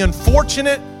by the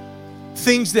unfortunate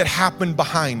things that happened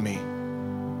behind me.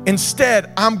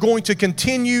 Instead, I'm going to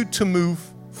continue to move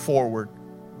forward.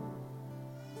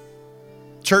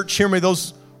 Church, hear me,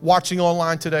 those watching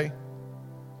online today.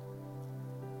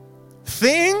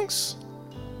 Things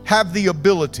have the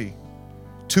ability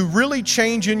to really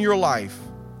change in your life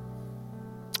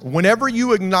whenever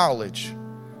you acknowledge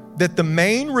that the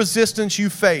main resistance you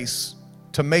face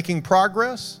to making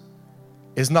progress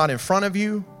is not in front of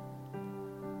you,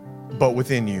 but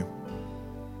within you.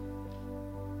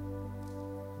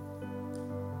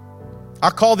 I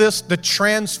call this the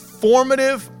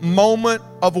transformative moment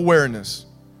of awareness.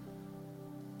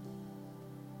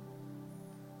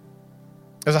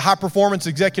 As a high-performance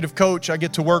executive coach, I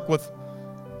get to work with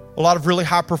a lot of really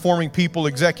high-performing people,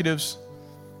 executives,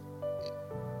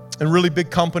 and really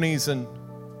big companies. And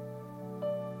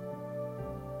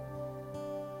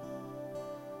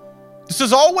this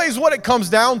is always what it comes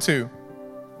down to.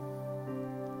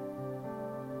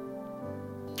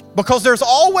 Because there's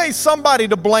always somebody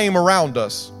to blame around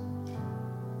us.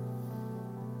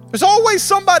 There's always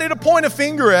somebody to point a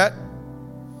finger at.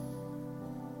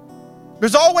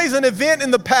 There's always an event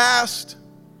in the past,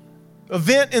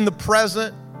 event in the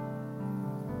present.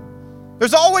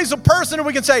 There's always a person who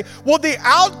we can say, well, the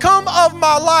outcome of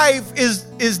my life is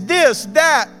this,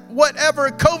 that, whatever,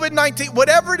 COVID-19,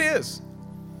 whatever it is.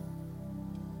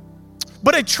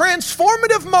 But a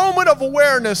transformative moment of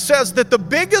awareness says that the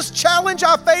biggest challenge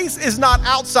I face is not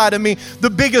outside of me. The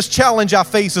biggest challenge I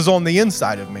face is on the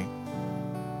inside of me.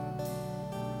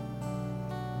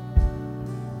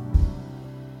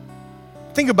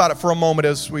 Think about it for a moment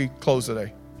as we close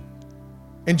today.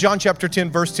 In John chapter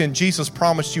 10, verse 10, Jesus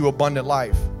promised you abundant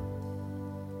life.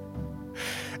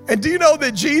 And do you know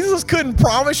that Jesus couldn't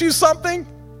promise you something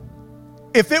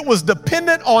if it was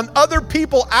dependent on other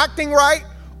people acting right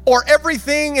or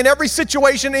everything in every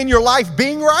situation in your life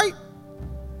being right?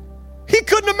 He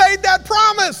couldn't have made that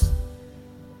promise.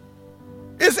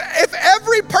 If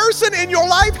every person in your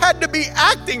life had to be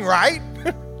acting right,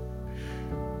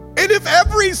 and if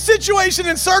every situation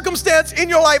and circumstance in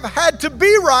your life had to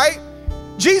be right,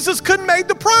 Jesus couldn't make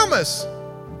the promise.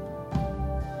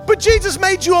 But Jesus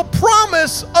made you a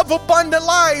promise of abundant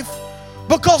life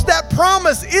because that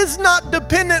promise is not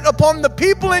dependent upon the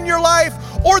people in your life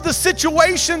or the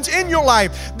situations in your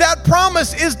life. That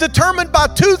promise is determined by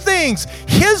two things: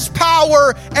 His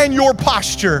power and your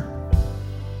posture.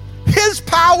 His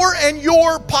power and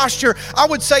your posture. I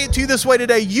would say it to you this way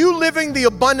today. You living the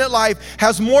abundant life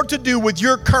has more to do with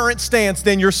your current stance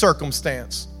than your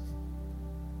circumstance.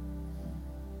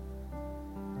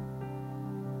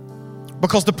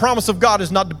 Because the promise of God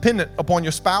is not dependent upon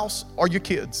your spouse or your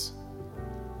kids.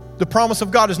 The promise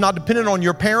of God is not dependent on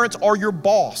your parents or your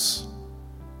boss.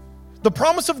 The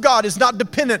promise of God is not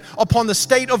dependent upon the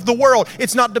state of the world.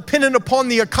 It's not dependent upon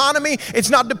the economy. It's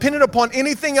not dependent upon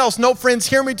anything else. No, friends,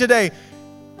 hear me today.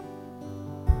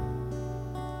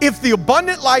 If the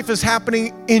abundant life is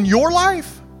happening in your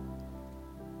life,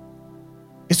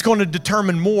 It's going to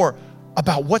determine more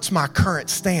about what's my current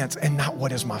stance and not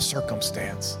what is my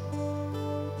circumstance.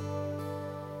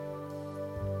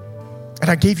 And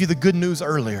I gave you the good news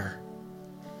earlier.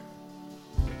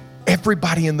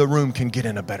 Everybody in the room can get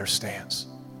in a better stance.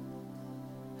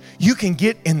 You can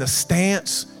get in the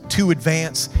stance to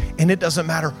advance, and it doesn't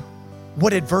matter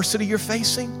what adversity you're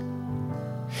facing.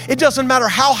 It doesn't matter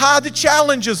how high the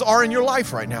challenges are in your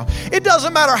life right now. It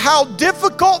doesn't matter how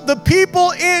difficult the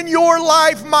people in your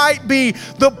life might be.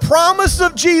 The promise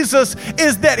of Jesus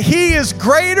is that He is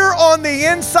greater on the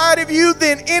inside of you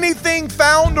than anything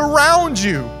found around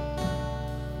you.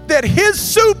 That His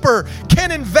super can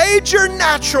invade your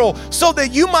natural so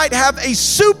that you might have a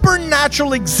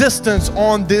supernatural existence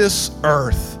on this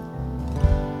earth.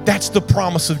 That's the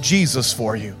promise of Jesus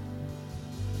for you.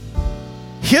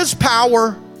 His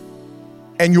power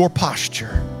and your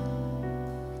posture.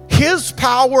 His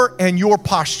power and your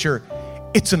posture,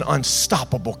 it's an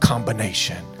unstoppable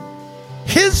combination.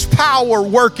 His power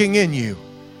working in you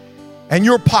and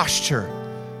your posture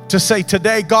to say,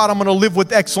 today, God, I'm going to live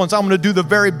with excellence. I'm going to do the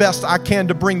very best I can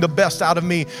to bring the best out of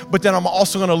me. But then I'm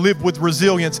also going to live with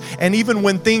resilience. And even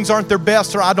when things aren't their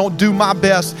best or I don't do my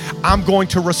best, I'm going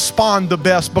to respond the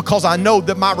best because I know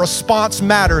that my response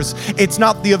matters. It's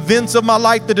not the events of my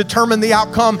life that determine the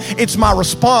outcome. It's my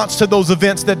response to those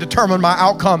events that determine my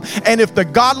outcome. And if the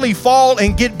godly fall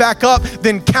and get back up,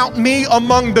 then count me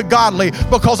among the godly,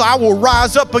 because I will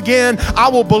rise up again. I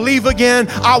will believe again.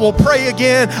 I will pray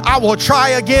again. I will try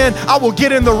again. I will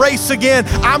get in the race again.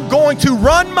 I'm going to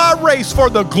run my race for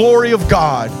the glory of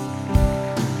God.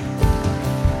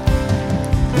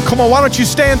 Come on, why don't you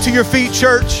stand to your feet,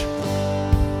 church?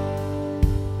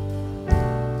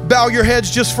 Bow your heads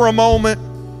just for a moment.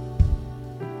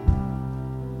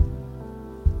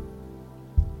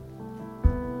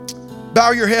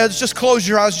 Bow your heads, just close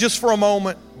your eyes just for a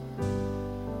moment.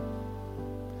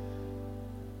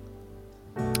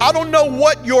 I don't know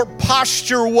what your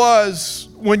posture was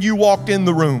when you walked in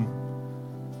the room.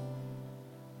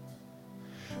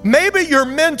 Maybe your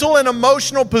mental and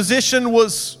emotional position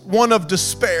was one of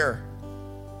despair.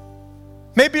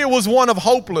 Maybe it was one of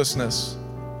hopelessness.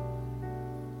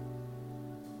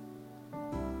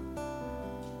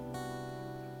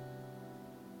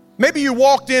 Maybe you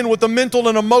walked in with a mental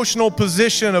and emotional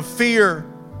position of fear,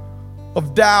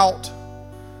 of doubt,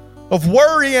 of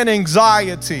worry and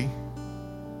anxiety.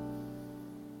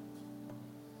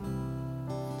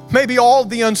 Maybe all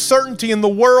the uncertainty in the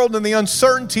world and the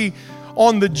uncertainty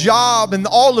on the job and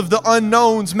all of the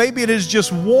unknowns, maybe it has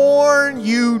just worn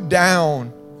you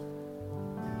down.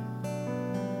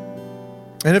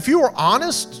 And if you were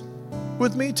honest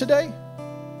with me today,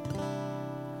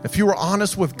 if you were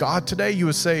honest with God today, you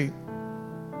would say,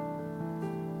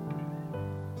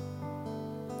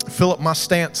 Philip, my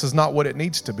stance is not what it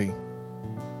needs to be.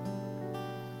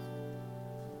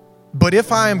 But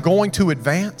if I am going to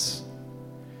advance,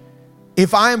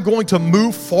 if I am going to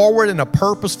move forward in a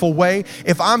purposeful way,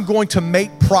 if I'm going to make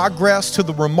progress to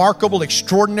the remarkable,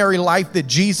 extraordinary life that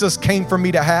Jesus came for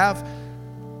me to have,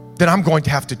 then I'm going to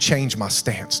have to change my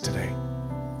stance today.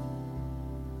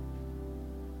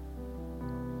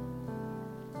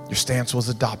 Your stance was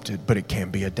adopted, but it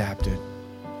can be adapted.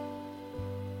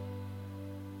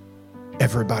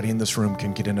 Everybody in this room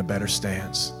can get in a better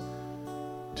stance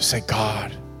to say,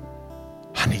 God,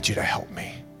 I need you to help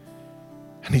me.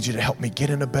 I need you to help me get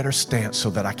in a better stance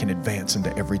so that I can advance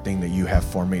into everything that you have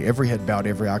for me. Every head bowed,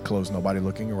 every eye closed, nobody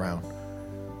looking around.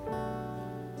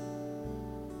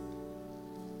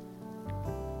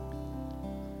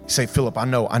 Say, Philip, I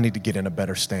know I need to get in a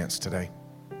better stance today.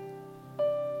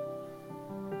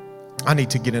 I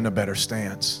need to get in a better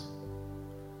stance.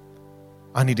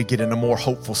 I need to get in a more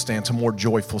hopeful stance, a more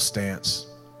joyful stance.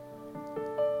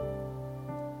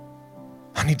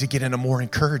 I need to get in a more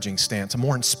encouraging stance, a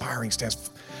more inspiring stance.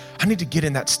 I need to get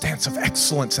in that stance of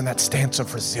excellence and that stance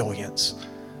of resilience.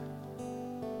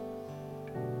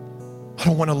 I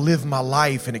don't want to live my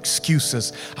life in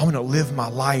excuses. I want to live my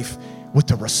life with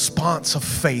the response of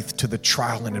faith to the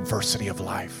trial and adversity of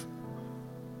life.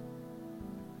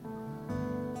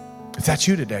 If that's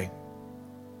you today,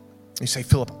 you say,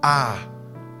 Philip, I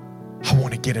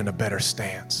want to get in a better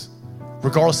stance.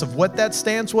 Regardless of what that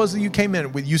stance was that you came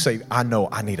in with, you say, I know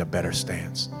I need a better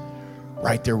stance.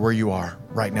 Right there where you are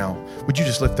right now. Would you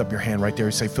just lift up your hand right there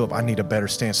and say, Philip, I need a better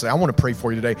stance today. I want to pray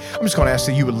for you today. I'm just going to ask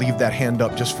that you would leave that hand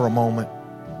up just for a moment.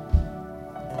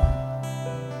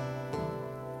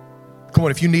 Come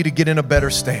on, if you need to get in a better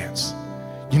stance,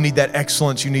 you need that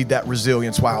excellence, you need that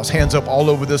resilience. Wow, his hands up all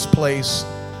over this place.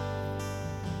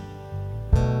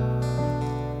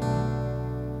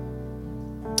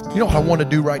 You know what I want to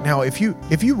do right now? If you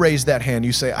raise that hand,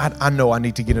 you say, I know I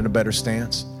need to get in a better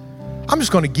stance. I'm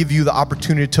just going to give you the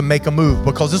opportunity to make a move,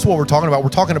 because this is what we're talking about. We're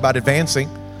talking about advancing.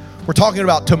 We're talking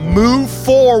about to move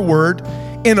forward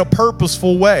in a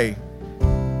purposeful way.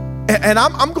 And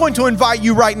I'm going to invite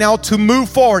you right now to move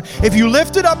forward. If you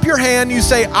lifted up your hand, you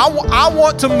say, I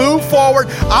want to move forward.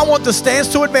 I want the stance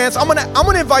to advance. I'm going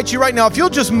to invite you right now. If you'll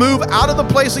just move out of the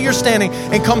place that you're standing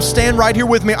and come stand right here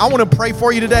with me. I want to pray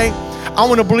for you today. I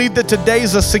want to believe that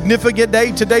today's a significant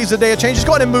day. Today's a day of change. Just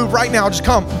go ahead and move right now. Just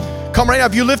come right now.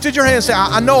 If you lifted your hand and say,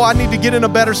 I know I need to get in a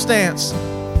better stance.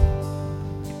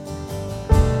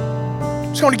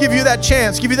 Just going to give you that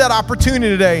chance, give you that opportunity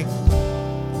today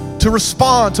to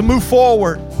respond, to move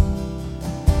forward.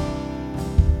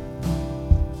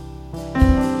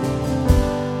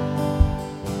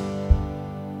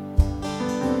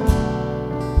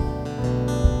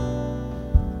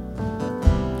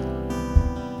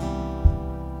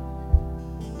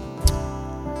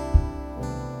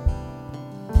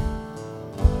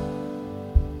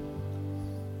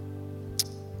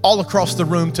 All across the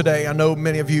room today, I know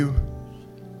many of you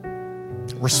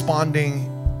responding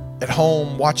at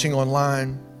home, watching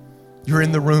online. You're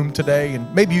in the room today,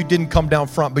 and maybe you didn't come down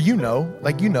front, but you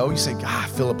say,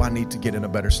 Philip, I need to get in a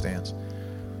better stance.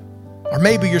 Or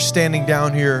maybe you're standing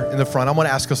down here in the front. I want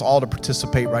to ask us all to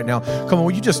participate right now. Come on,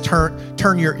 will you just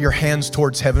turn your hands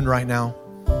towards heaven right now?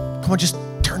 Come on, just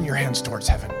turn your hands towards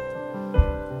heaven.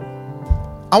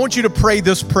 I want you to pray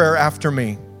this prayer after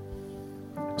me.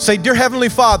 Say, Dear Heavenly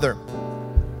Father,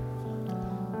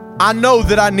 I know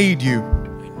that I need you.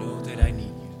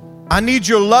 I need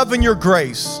your love and your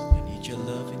grace.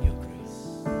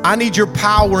 I need your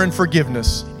power and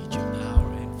forgiveness.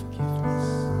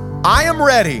 I am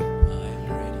ready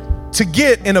to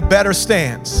get in a better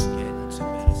stance.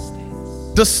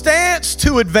 The stance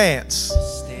to advance.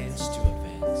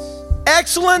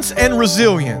 Excellence and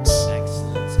resilience.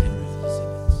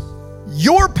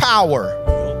 Your power.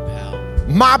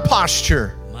 My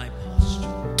posture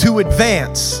to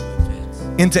advance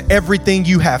into everything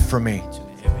you have for me.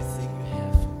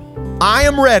 I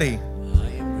am ready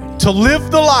to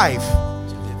live the life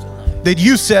that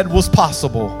you said was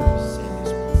possible.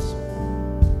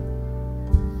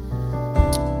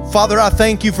 Father, I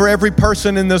thank you for every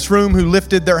person in this room who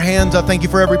lifted their hands. I thank you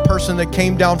for every person that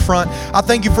came down front. I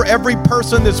thank you for every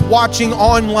person that's watching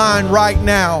online right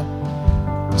now,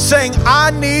 saying,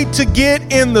 I need to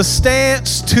get in the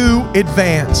stance to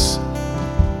advance.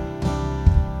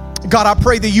 God, I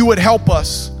pray that you would help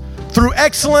us through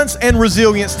excellence and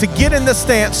resilience to get in the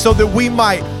stance so that we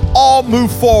might all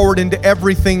move forward into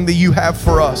everything that you have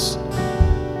for us.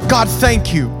 God,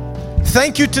 thank you.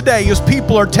 Thank you today as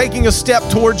people are taking a step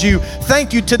towards you.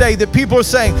 Thank you today that people are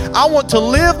saying, I want to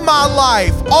live my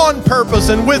life on purpose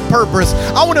and with purpose.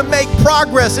 I want to make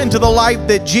progress into the life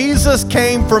that Jesus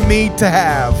came for me to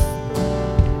have.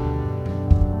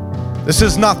 This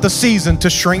is not the season to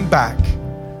shrink back.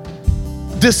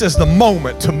 This is the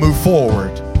moment to move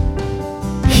forward.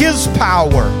 His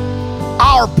power,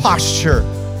 our posture.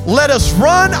 Let us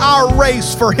run our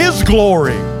race for His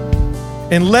glory.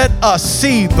 And let us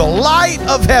see the light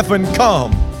of heaven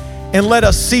come. And let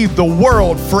us see the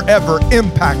world forever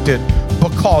impacted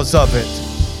because of it.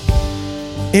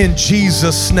 In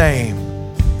Jesus' name.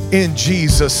 In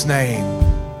Jesus' name.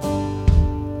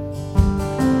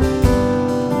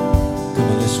 Come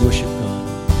on, let's worship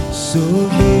God. So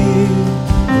here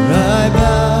I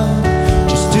bow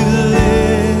just to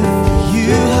lift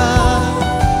you high.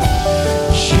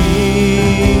 Jesus,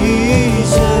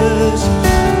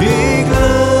 be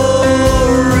glorified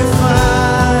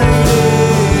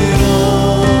in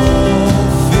all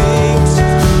things.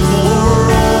 For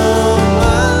all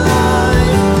my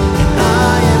life,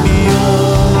 I am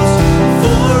yours,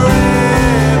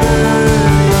 forever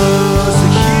yours.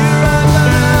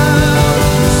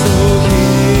 So here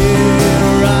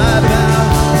I bow,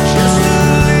 just to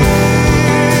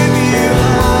lift you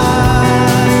high.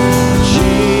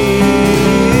 Jesus,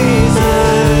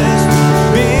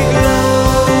 be glorified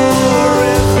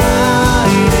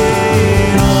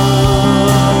in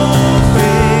all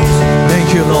things. Thank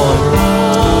you, Lord.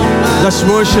 Let's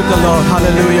worship the Lord.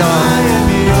 Hallelujah.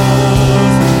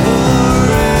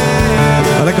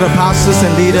 I'd like the pastors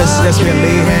and leaders, let's be a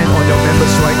lay hand on your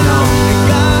members right now.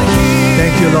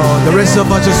 Thank you, Lord. The rest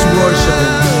of us just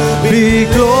worship. Be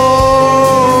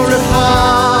glorified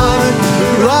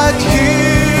right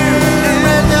here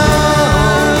and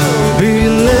now. Be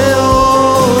glorified,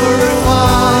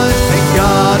 and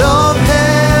God of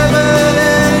heaven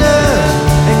and earth,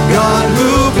 and God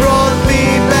who brought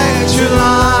me back to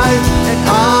life, and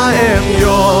I am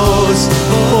yours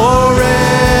forever.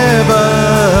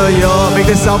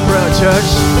 is our prayer,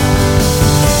 church.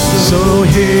 So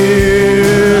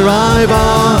here I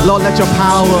bow. Lord, let your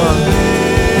power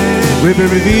will be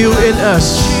revealed in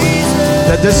us.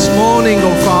 That this morning,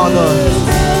 oh Father,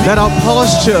 let our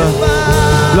posture,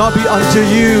 Lord, be unto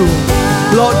you.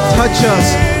 Lord, touch us,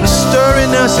 stir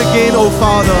in us again, oh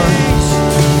Father.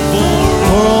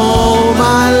 For all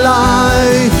my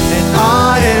life,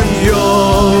 I am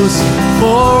yours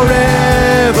forever.